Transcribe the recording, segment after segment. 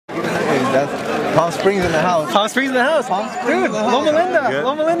That's Palm Springs in the house. Palm Springs in the house. Palm Springs Dude, in the house. Loma Linda.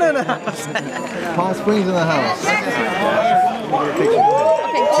 Loma Linda in the house. Palm Springs in the house.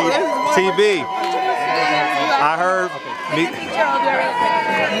 TB. I heard.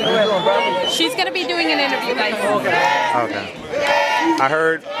 She's going to be doing an interview, guys. Okay. I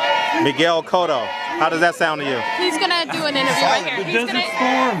heard Miguel Cotto. How does that sound to you? He's going to do an interview right here. He's going to do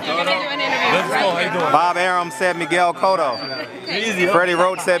an interview right here. Bob Aram said Miguel Cotto. Freddie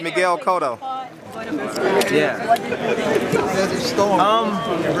Roach said Miguel Cotto. Yeah.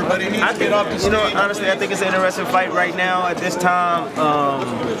 I think, honestly, I think it's an interesting fight right now at this time.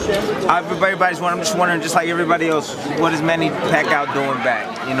 I'm just wondering, just like everybody else, what is Manny Pacquiao doing back?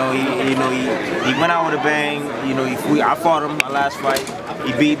 He went out with a bang. I fought him my last fight.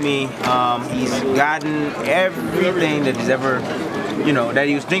 He beat me. He's gotten everything that he's ever, that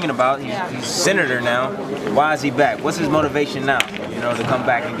he was thinking about. He's senator now. Why is he back? What's his motivation now? To come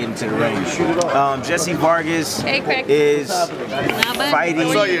back and get into the ring. Jesse Vargas is fighting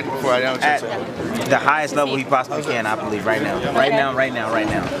at the highest level he possibly can, I believe, right now. Right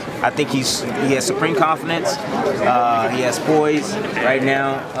now. I think he has supreme confidence. He has poise right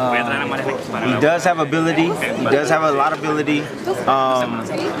now. He does have ability. He does have a lot of ability.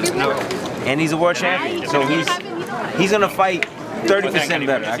 And he's a world champion. So he's gonna fight 30%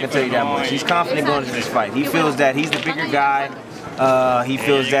 better, I can tell you that much. He's confident going into this fight. He feels that he's the bigger guy. He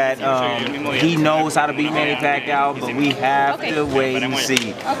feels that he knows how to beat Manny Pacquiao, but we have to wait and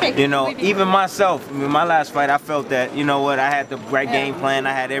see. Even myself, in my last fight, I felt that, I had the right game plan,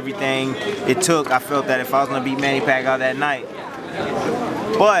 I had everything it took. I felt that if I was going to beat Manny Pacquiao that night.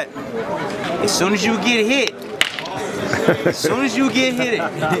 But as soon as you get hit,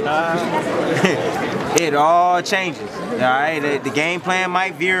 it all changes. All right, the game plan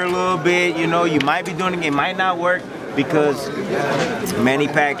might veer a little bit. You might be doing it might not work. Because Manny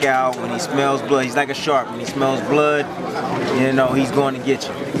Pacquiao, when he smells blood, he's like a shark. When he smells blood, he's going to get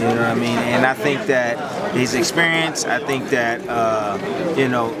you. You know what I mean? And I think that his experience, I think that,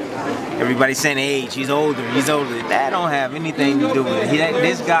 everybody's saying age, he's older. That don't have anything to do with it.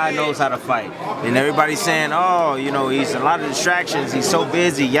 This guy knows how to fight. And everybody's saying, oh, he's a lot of distractions. He's so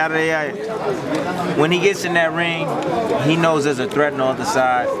busy, yada, yada. When he gets in that ring, he knows there's a threat on the other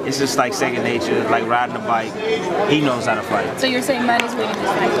side. It's just like second nature, it's like riding a bike. He knows how to fight. So you're saying Manny's winning this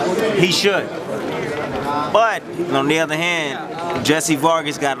fight? He should. But on the other hand, Jesse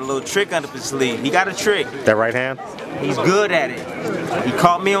Vargas got a little trick under his sleeve. He got a trick. That right hand? He's good at it. He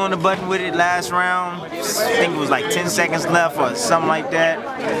caught me on the button with it last round. I think it was like 10 seconds left or something like that.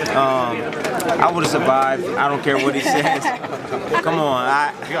 I would have survived. I don't care what he says. Come on.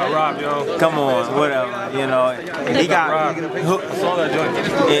 You got robbed, yo. Come on, whatever. He got robbed.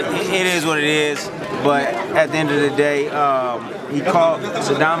 It is what it is. But at the end of the day, he caught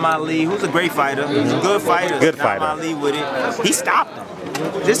Saddam Ali, who's a great fighter. He's a good fighter. Saddam Ali with it. He stopped him.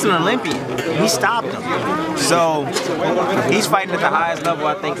 Just an Olympian. He stopped him. So he's fighting at the highest level,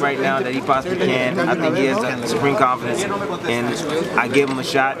 I think, right now that he possibly can. I think he has the supreme confidence, and I give him a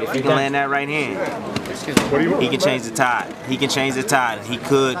shot. If he can land that right hand, he can change the tide. He can change the tide. He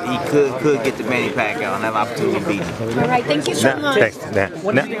could get the Manny Pacquiao and have an opportunity to beat him. All right, thank you so much.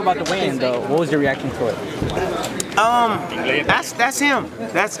 What do you think about the weigh-in, though? What was your reaction to it? That's him.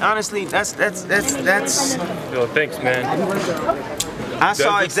 That's honestly, that's. Yo, thanks, man. I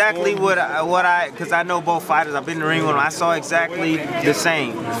saw exactly because I know both fighters. I've been in the ring with them. I saw exactly the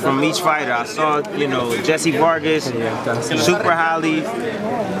same from each fighter. I saw, Jesse Vargas, super highly,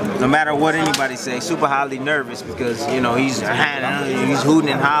 no matter what anybody says, super highly nervous because, he's hooting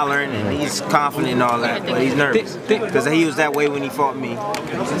and hollering and he's confident and all that, but he's nervous because he was that way when he fought me.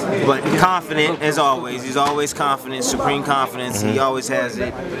 But confident as always. He's always confident, supreme confidence. He always has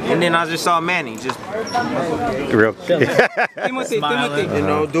it. And then I just saw Manny just real.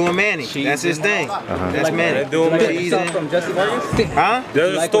 Doing Manny. That's his thing. That's Manny. Doing Manny. From Jesse Vargas? Huh?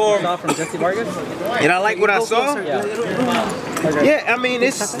 There's a storm. From Jesse Vargas? And I like what I saw. Yeah, I mean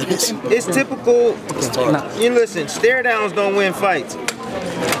it's typical. Listen, stare downs don't win fights.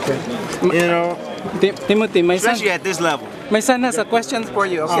 Timothy, my son. Especially at this level. My son has a question for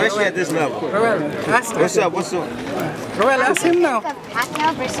you. Okay? Especially at this level. Roel, ask him. What's up? Roel, ask him now.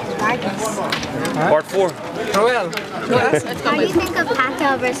 Pacquiao versus Vargas. Part 4. Roel, How do you think of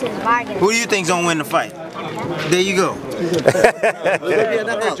Pacquiao versus Vargas? Who do you think's gonna win the fight? There you go. I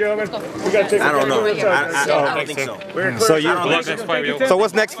don't know. I don't think so. So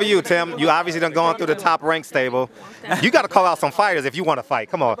what's next for you, Tim? You obviously done gone through the top rank stable. You got to call out some fighters if you want to fight.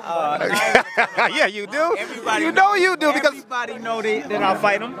 Come on. Yeah, you do. You know you do because everybody know that I'll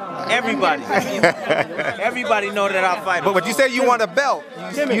fight them. Everybody. Everybody know that I'll fight them. But you said you want a belt.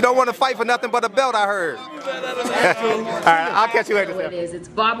 You don't want to fight for nothing but a belt, I heard. All right, I'll catch you later. It's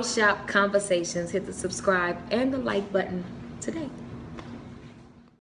Barbershop Conversations. Hit the subscribe and the like button today.